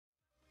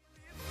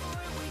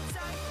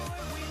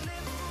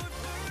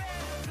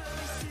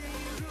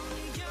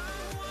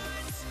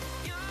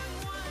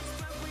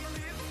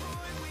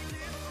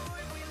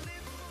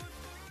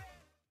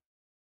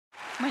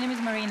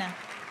Marina.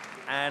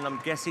 And I'm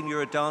guessing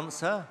you're a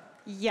dancer?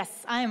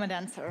 Yes, I am a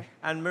dancer.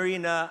 And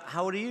Marina,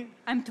 how old are you?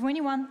 I'm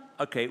 21.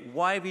 Okay,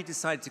 why have you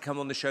decided to come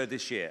on the show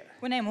this year?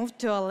 When I moved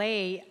to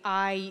LA,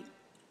 I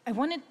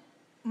wanted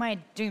my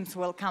dreams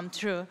will come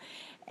true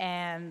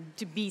and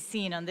to be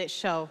seen on this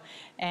show.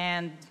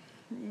 And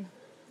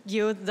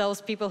you, those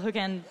people who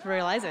can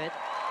realize it.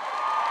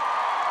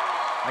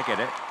 I get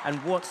it. And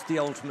what's the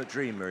ultimate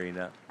dream,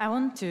 Marina? I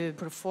want to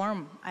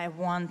perform. I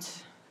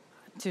want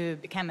to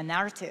become an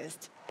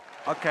artist.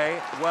 Okay,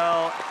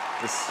 well,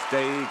 the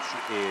stage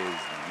is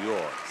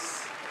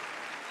yours.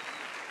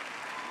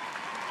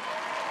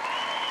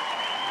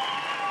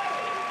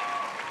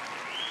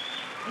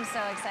 I'm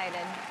so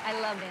excited. I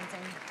love dancing.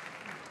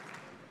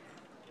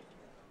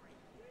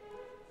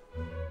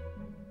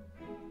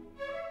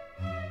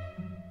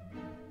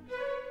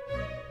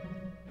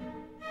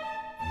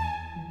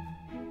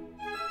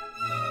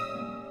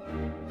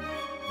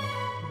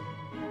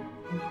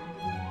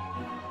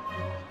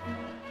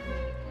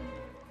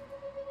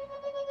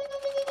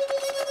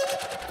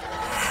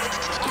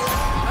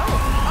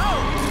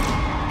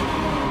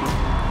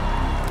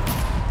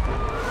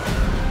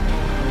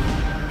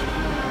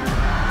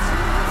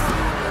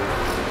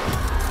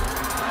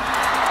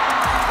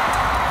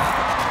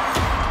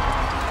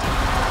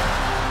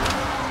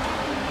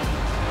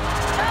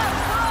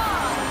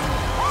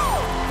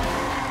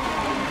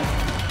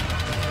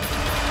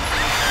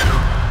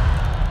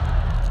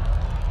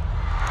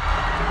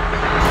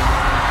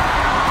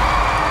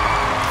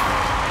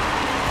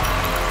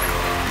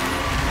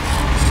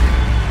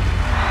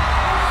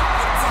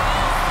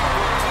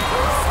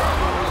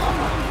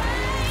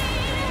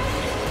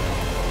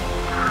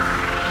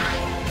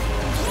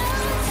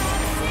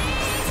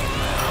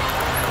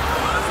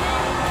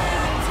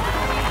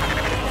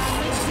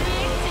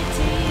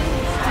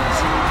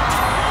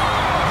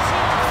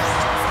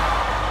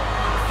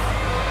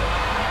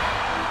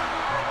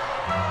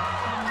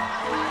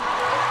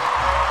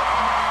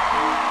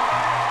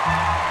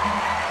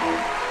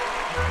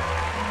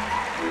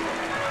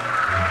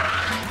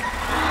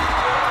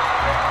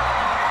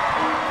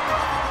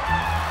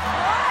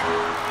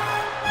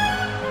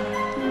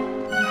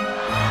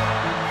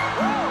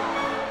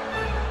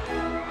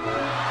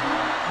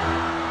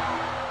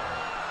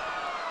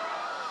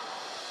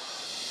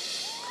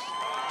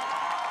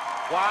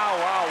 Wow,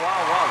 wow,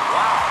 wow, wow,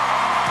 wow.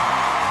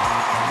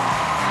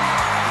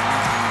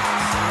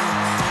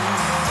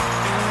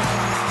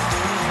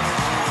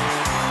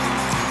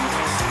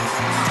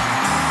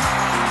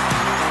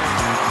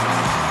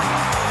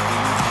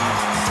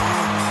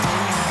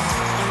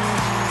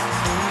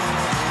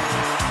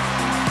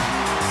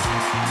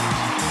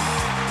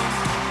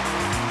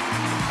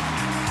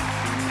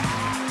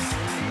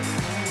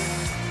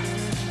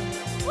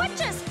 What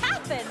just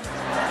happened?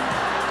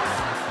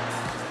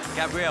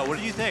 Gabrielle, what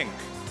do you think?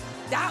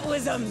 That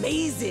was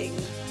amazing.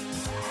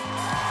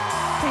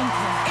 Thank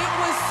you. It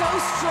was so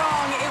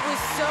strong. It was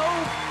so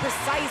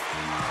precise.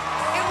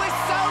 It was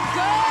so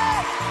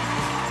good.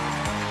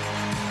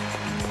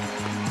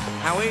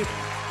 Howie,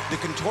 the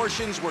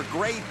contortions were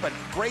great, but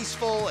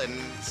graceful and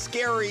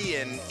scary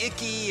and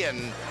icky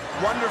and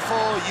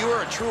wonderful. You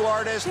are a true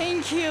artist.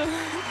 Thank you.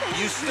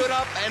 You stood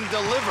up and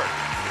delivered.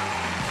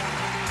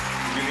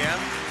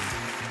 Julianne?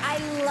 I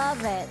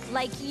love it.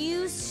 Like,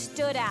 you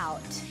stood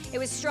out. It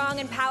was strong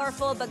and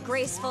powerful, but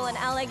graceful and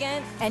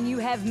elegant. And you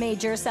have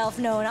made yourself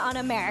known on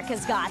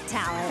America's Got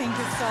Talent. Thank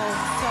you so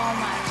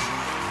much.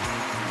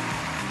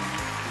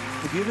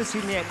 Have you ever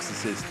seen The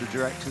Exorcist, the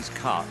director's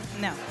cut?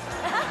 No.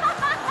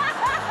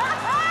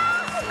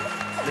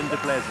 Linda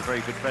Blair's a very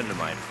good friend of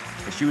mine.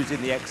 And she was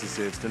in The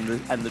Exorcist, and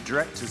the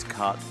director's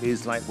cut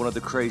is like one of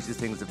the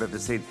craziest things I've ever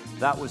seen.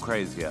 That was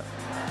crazier.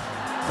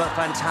 But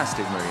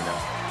fantastic, Marina.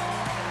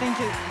 Thank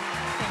you.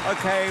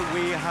 Okay,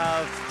 we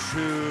have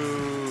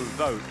to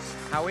vote.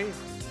 Howie?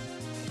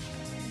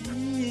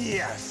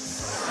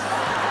 Yes.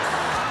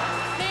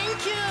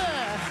 Thank you.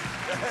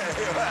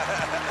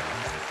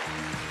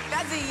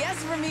 That's a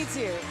yes for me,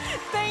 too.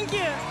 Thank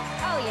you.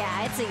 Oh,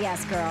 yeah, it's a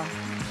yes, girl.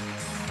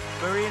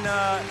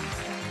 Marina,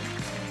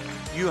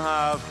 you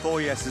have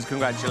 4 yeses.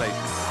 Congratulations.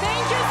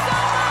 Thank you so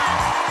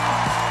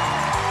much.